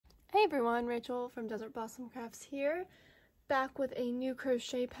Hey everyone, Rachel from Desert Blossom Crafts here, back with a new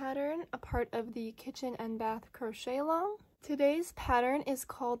crochet pattern, a part of the Kitchen and Bath Crochet Along. Today's pattern is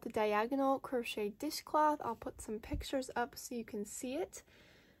called the Diagonal Crochet Dishcloth. I'll put some pictures up so you can see it.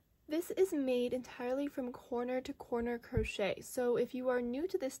 This is made entirely from corner to corner crochet, so if you are new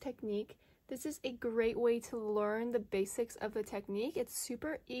to this technique, this is a great way to learn the basics of the technique. It's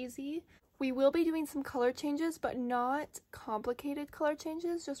super easy. We will be doing some color changes, but not complicated color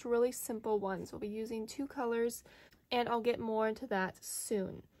changes, just really simple ones. We'll be using 2 colors, and I'll get more into that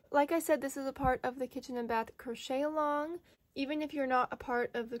soon. Like I said, this is a part of the Kitchen and Bath Crochet Along. Even if you're not a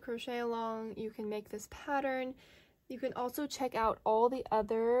part of the Crochet Along, you can make this pattern. You can also check out all the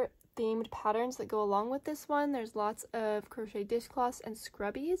other themed patterns that go along with this one. There's lots of crochet dishcloths and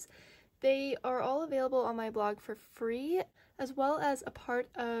scrubbies. They are all available on my blog for free, as well as a part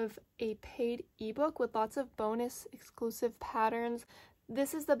of a paid ebook with lots of bonus exclusive patterns.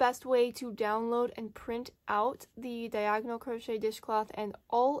 This is the best way to download and print out the Diagonal Crochet Dishcloth and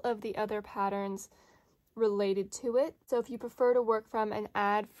all of the other patterns related to it. So if you prefer to work from an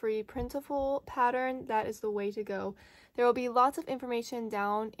ad-free printable pattern, that is the way to go. There will be lots of information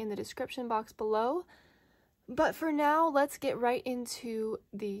down in the description box below. But for now, let's get right into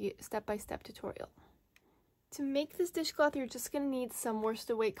the step-by-step tutorial. To make this dishcloth, you're just going to need some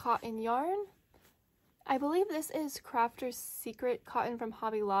worsted weight cotton yarn. I believe this is Crafter's Secret cotton from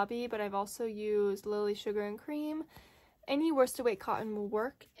Hobby Lobby, but I've also used Lily Sugar and Cream. Any worsted weight cotton will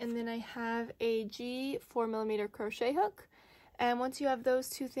work. And then I have a G 4mm crochet hook. And once you have those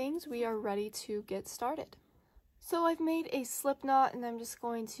 2 things, we are ready to get started. So I've made a slip knot, and I'm just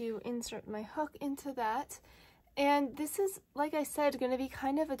going to insert my hook into that. And this is, like I said, going to be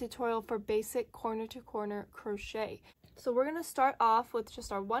kind of a tutorial for basic corner-to-corner crochet. So we're going to start off with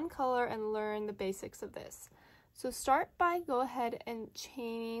just our 1 color and learn the basics of this. So start by go ahead and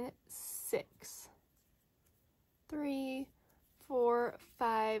chaining 6. 3, 4,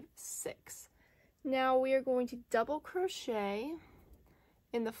 5, 6. Now we are going to double crochet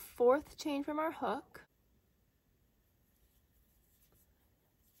in the 4th chain from our hook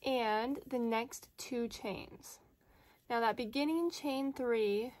and the next 2 chains. Now that beginning chain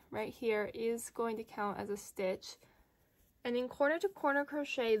 3 right here is going to count as a stitch, and in corner to corner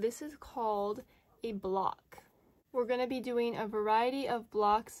crochet this is called a block. We're going to be doing a variety of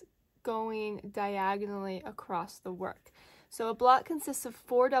blocks going diagonally across the work. So a block consists of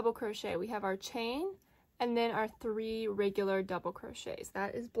 4 double crochet. We have our chain and then our 3 regular double crochets.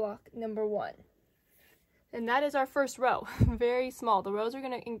 That is block number 1. And that is our first row, very small. The rows are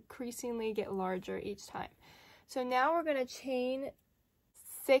going to increasingly get larger each time. So now we're going to chain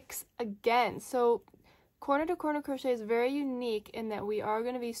 6 again. So corner to corner crochet is very unique in that we are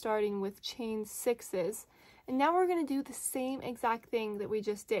going to be starting with chain 6s. And now we're going to do the same exact thing that we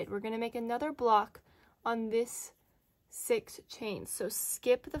just did. We're going to make another block on this 6 chains. So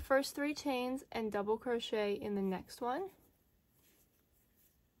skip the first 3 chains and double crochet in the next one.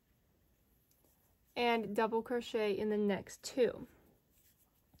 And double crochet in the next 2.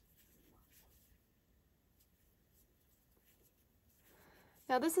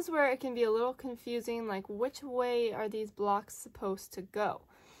 Now this is where it can be a little confusing, like which way are these blocks supposed to go?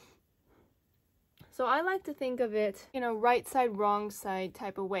 So I like to think of it, right side, wrong side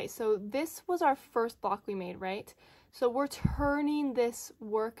type of way. So this was our first block we made, right? So we're turning this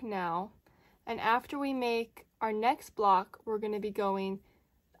work now, and after we make our next block, we're going to be going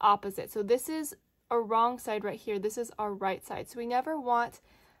opposite. So this is a wrong side right here. This is our right side. So we never want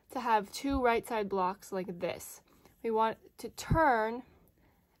to have 2 right side blocks like this. We want to turn.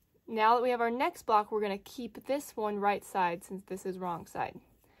 Now that we have our next block, we're going to keep this one right side since this is wrong side.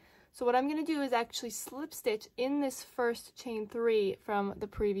 So what I'm going to do is actually slip stitch in this first chain 3 from the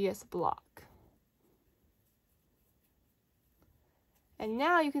previous block. And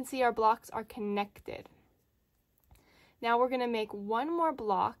now you can see our blocks are connected. Now we're going to make 1 more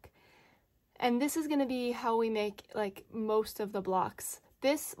block. And this is going to be how we make like most of the blocks.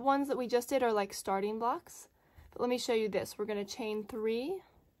 This ones that we just did are like starting blocks. But let me show you this. We're going to chain 3.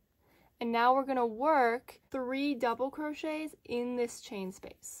 And now we're going to work 3 double crochets in this chain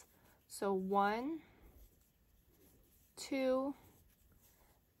space. So 1, 2,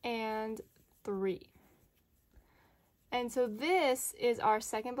 and 3. And so this is our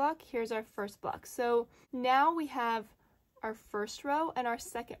second block. Here's our first block. So now we have our first row and our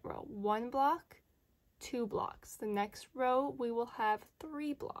second row. 1 block, 2 blocks. The next row we will have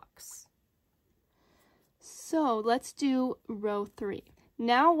 3 blocks. So let's do row 3.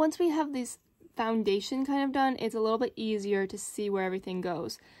 Now once we have this foundation kind of done, it's a little bit easier to see where everything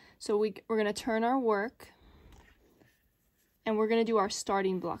goes. So we're going to turn our work and we're going to do our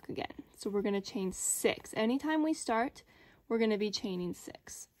starting block again. So we're going to chain 6. Anytime we start, we're going to be chaining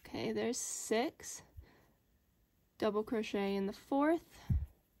 6. Okay, there's 6, double crochet in the 4th,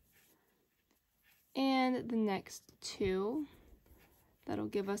 and the next 2. That'll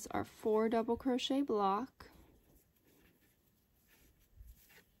give us our 4 double crochet block.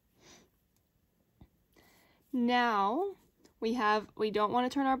 Now we don't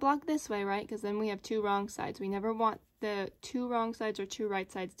want to turn our block this way, right? Because then we have 2 wrong sides. We never want the 2 wrong sides or 2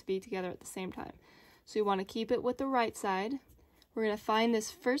 right sides to be together at the same time. So we want to keep it with the right side. We're going to find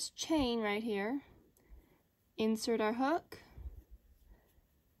this first chain right here, insert our hook,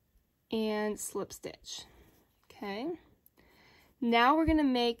 and slip stitch. Okay. Now we're going to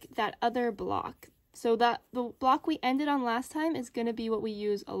make that other block. So that the block we ended on last time is going to be what we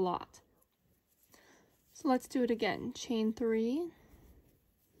use a lot. So let's do it again. Chain 3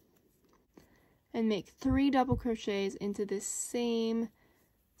 and make 3 double crochets into this same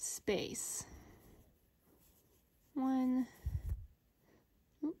space. 1,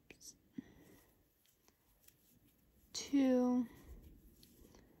 2,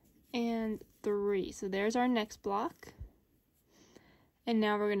 and 3. So there's our next block. And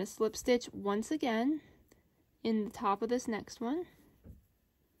now we're going to slip stitch once again in the top of this next one.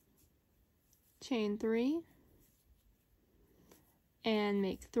 Chain 3 and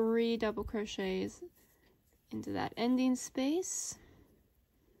make 3 double crochets into that ending space.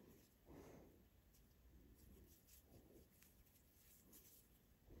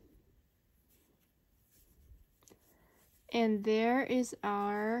 And there is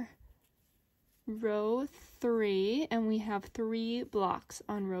our row 3, and we have 3 blocks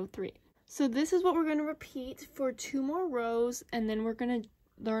on row 3. So this is what we're going to repeat for 2 more rows, and then we're going to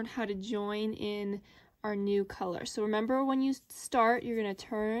learn how to join in our new color. So remember, when you start, you're going to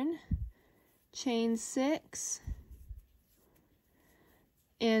turn, chain 6,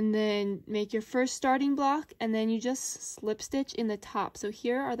 and then make your first starting block, and then you just slip stitch in the top. So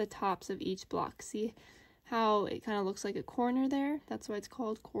here are the tops of each block. See how it kind of looks like a corner there? That's why it's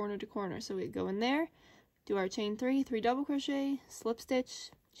called corner to corner. So we go in there, do our chain 3, 3 double crochet, slip stitch,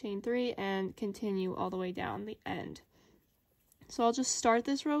 chain 3, and continue all the way down the end. So I'll just start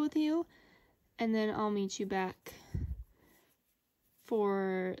this row with you, and then I'll meet you back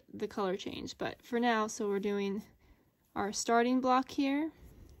for the color change. But for now, so we're doing our starting block here.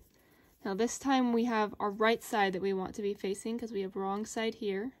 Now this time we have our right side that we want to be facing because we have wrong side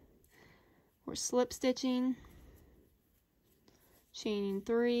here. We're slip stitching, chaining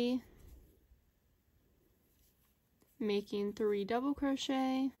 3, making 3 double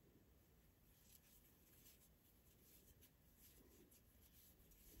crochet,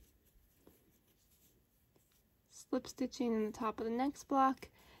 slip stitching in the top of the next block,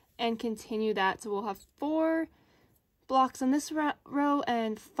 and continue that. So we'll have 4 blocks on this row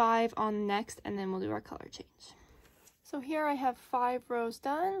and 5 on the next, and then we'll do our color change. So here I have 5 rows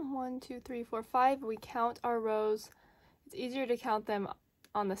done. 1, 2, 3, 4, 5. We count our rows. It's easier to count them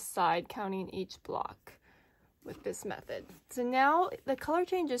on the side, counting each block with this method. So now the color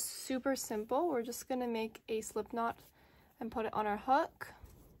change is super simple. We're just going to make a slip knot and put it on our hook.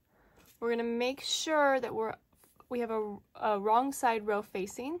 We're going to make sure that we have a wrong side row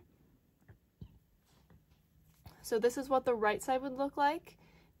facing. So this is what the right side would look like.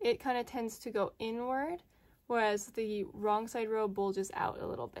 It kind of tends to go inward, whereas the wrong side row bulges out a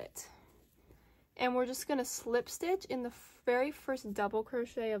little bit. And we're just going to slip stitch in the very first double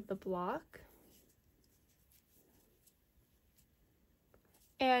crochet of the block.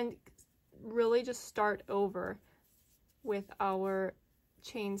 And really just start over with our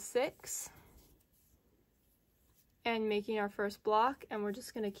chain 6 and making our first block, and we're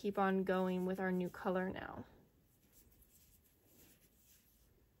just going to keep on going with our new color now.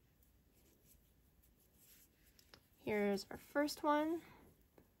 Here's our first one,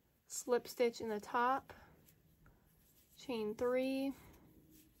 slip stitch in the top, chain 3,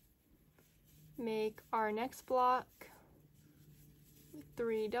 make our next block with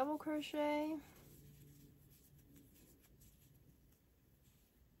 3 double crochet,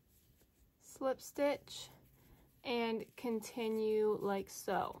 slip stitch, and continue like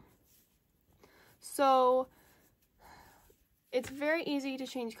so. So it's very easy to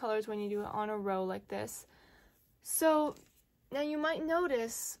change colors when you do it on a row like this. So now you might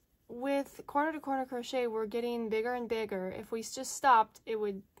notice with corner to corner crochet we're getting bigger and bigger. If we just stopped, it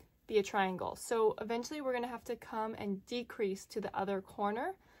would be a triangle. So eventually we're going to have to come and decrease to the other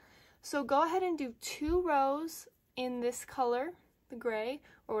corner. So go ahead and do 2 rows in this color, the gray,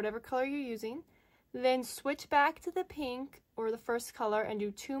 or whatever color you're using. Then switch back to the pink or the first color and do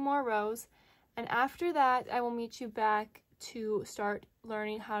 2 more rows. And after that, I will meet you back to start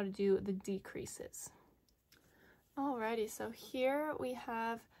learning how to do the decreases. Alrighty, so here we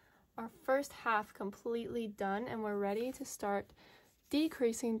have our first half completely done, and we're ready to start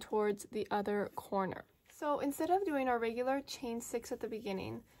decreasing towards the other corner. So instead of doing our regular chain 6 at the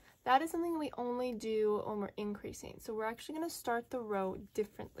beginning, that is something we only do when we're increasing. So we're actually going to start the row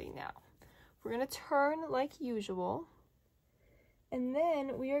differently now. We're going to turn like usual, and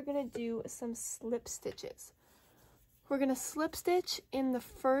then we are going to do some slip stitches. We're going to slip stitch in the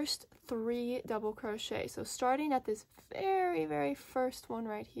first 3 double crochet. So starting at this very first one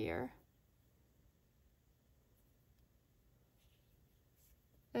right here.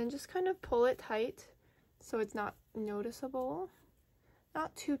 And just kind of pull it tight so it's not noticeable.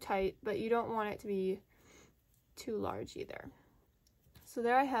 Not too tight, but you don't want it to be too large either. So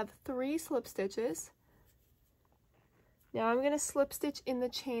there I have 3 slip stitches. Now I'm going to slip stitch in the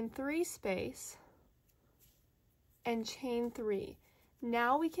chain 3 space and chain 3.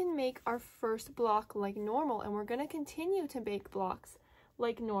 Now we can make our first block like normal, and we're going to continue to make blocks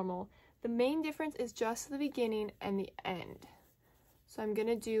like normal. The main difference is just the beginning and the end. So I'm going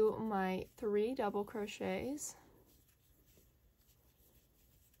to do my 3 double crochets.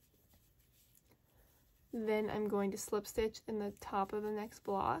 Then I'm going to slip stitch in the top of the next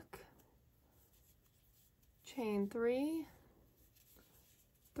block, chain 3,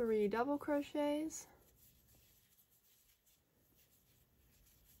 3 double crochets,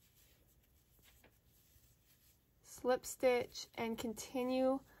 slip stitch, and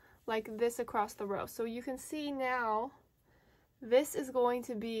continue like this across the row. So you can see now this is going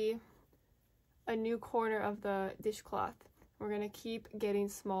to be a new corner of the dishcloth. We're going to keep getting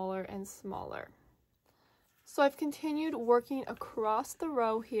smaller and smaller. So I've continued working across the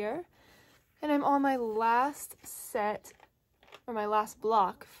row here, and I'm on my last set, or my last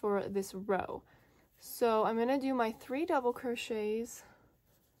block for this row. So I'm going to do my 3 double crochets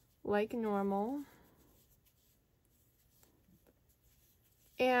like normal.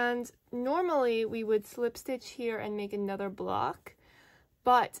 And normally we would slip stitch here and make another block,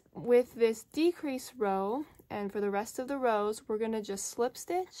 but with this decrease row and for the rest of the rows, we're going to just slip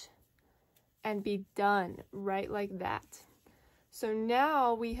stitch and be done right like that. So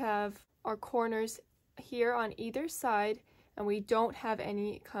now we have our corners here on either side, and we don't have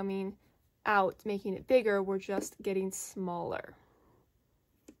any coming out making it bigger, we're just getting smaller.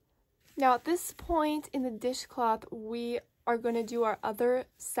 Now at this point in the dishcloth, we are going to do our other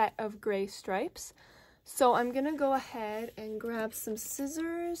set of gray stripes. So I'm going to go ahead and grab some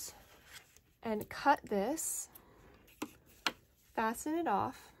scissors and cut this, fasten it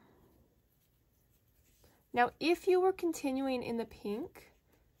off. Now if you were continuing in the pink,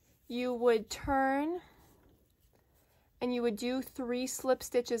 you would turn and you would do 3 slip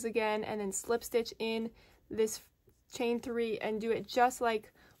stitches again, and then slip stitch in this chain 3 and do it just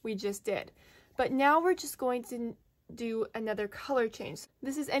like we just did. But now we're just going to do another color change.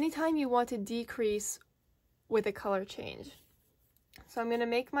 This is anytime you want to decrease with a color change. So I'm going to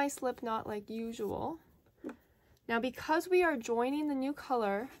make my slip knot like usual. Now because we are joining the new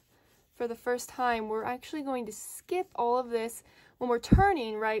color for the first time, we're actually going to skip all of this. When we're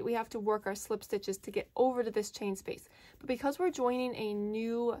turning, right, we have to work our slip stitches to get over to this chain space. But because we're joining a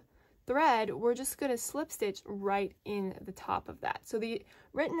new thread, we're just going to slip stitch right in the top of that. So the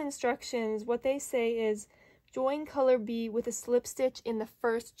written instructions, what they say is join color B with a slip stitch in the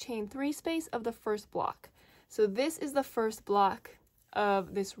first chain 3 space of the first block. So this is the first block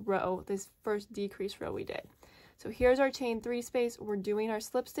of this row, this first decrease row we did. So here's our chain 3 space. We're doing our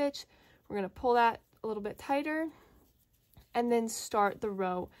slip stitch. We're going to pull that a little bit tighter and then start the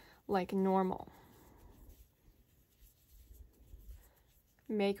row like normal.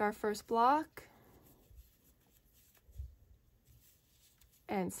 Make our first block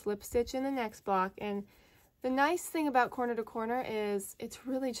and slip stitch in the next block. And the nice thing about corner to corner is it's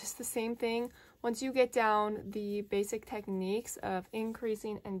really just the same thing. Once you get down the basic techniques of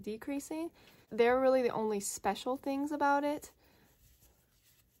increasing and decreasing, they're really the only special things about it.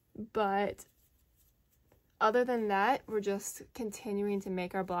 But other than that, we're just continuing to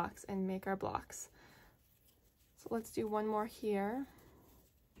make our blocks and make our blocks. So let's do one more here.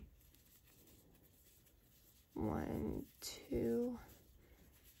 1, 2,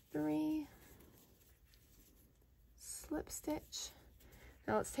 3. Slip stitch.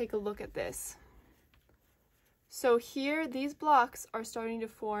 Now let's take a look at this. So here, these blocks are starting to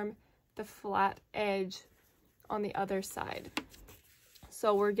form the flat edge on the other side.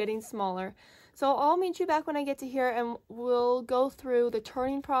 So we're getting smaller. So I'll meet you back when I get to here, and we'll go through the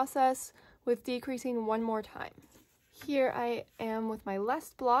turning process with decreasing one more time. Here I am with my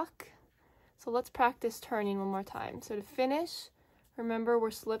last block. So let's practice turning one more time. So to finish, remember we're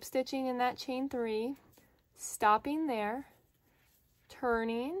slip stitching in that chain 3, stopping there,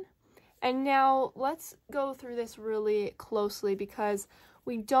 turning, and now let's go through this really closely because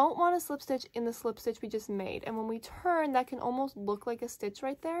we don't want to slip stitch in the slip stitch we just made, and when we turn that can almost look like a stitch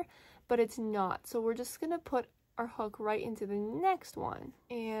right there, but it's not. So we're just going to put our hook right into the next one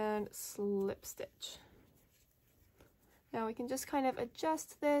and slip stitch. Now we can just kind of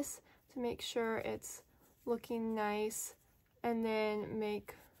adjust this to make sure it's looking nice, and then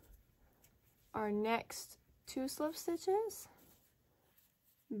make our next 2 slip stitches,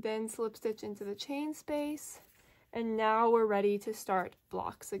 then slip stitch into the chain space, and now we're ready to start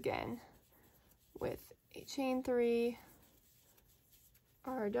blocks again with a chain 3,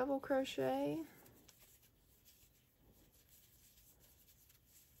 our double crochet,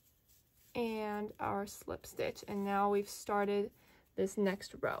 and our slip stitch, and now we've started this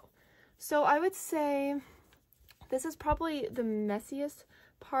next row. So I would say this is probably the messiest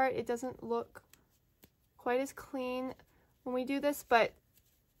part. It doesn't look quite as clean when we do this, but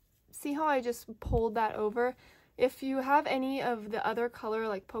see how I just pulled that over? If you have any of the other color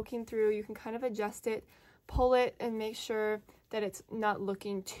like poking through, you can kind of adjust it, pull it, and make sure that it's not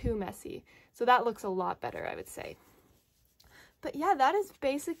looking too messy. So that looks a lot better, I would say. But yeah, that is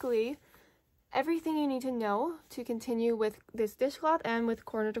basically everything you need to know to continue with this dishcloth and with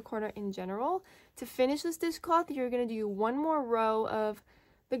corner to corner in general. To finish this dishcloth, you're going to do 1 more row of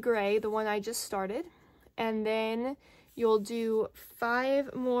the gray, the one I just started, and then you'll do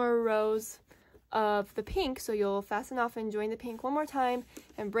 5 more rows of the pink. So you'll fasten off and join the pink 1 more time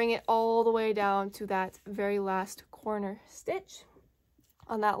and bring it all the way down to that very last corner stitch.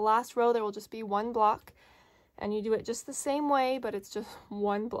 On that last row there will just be 1 block, and you do it just the same way, but it's just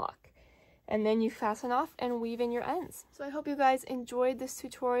 1 block. And then you fasten off and weave in your ends. So I hope you guys enjoyed this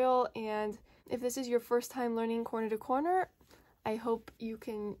tutorial, and if this is your first time learning corner to corner, I hope you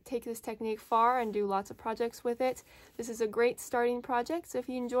can take this technique far and do lots of projects with it. This is a great starting project, so if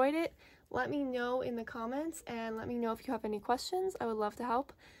you enjoyed it, let me know in the comments, and let me know if you have any questions. I would love to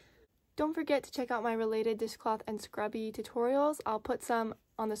help. Don't forget to check out my related dishcloth and scrubby tutorials. I'll put some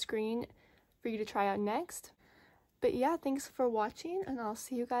on the screen for you to try out next. But yeah, thanks for watching, and I'll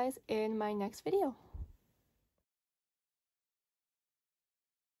see you guys in my next video.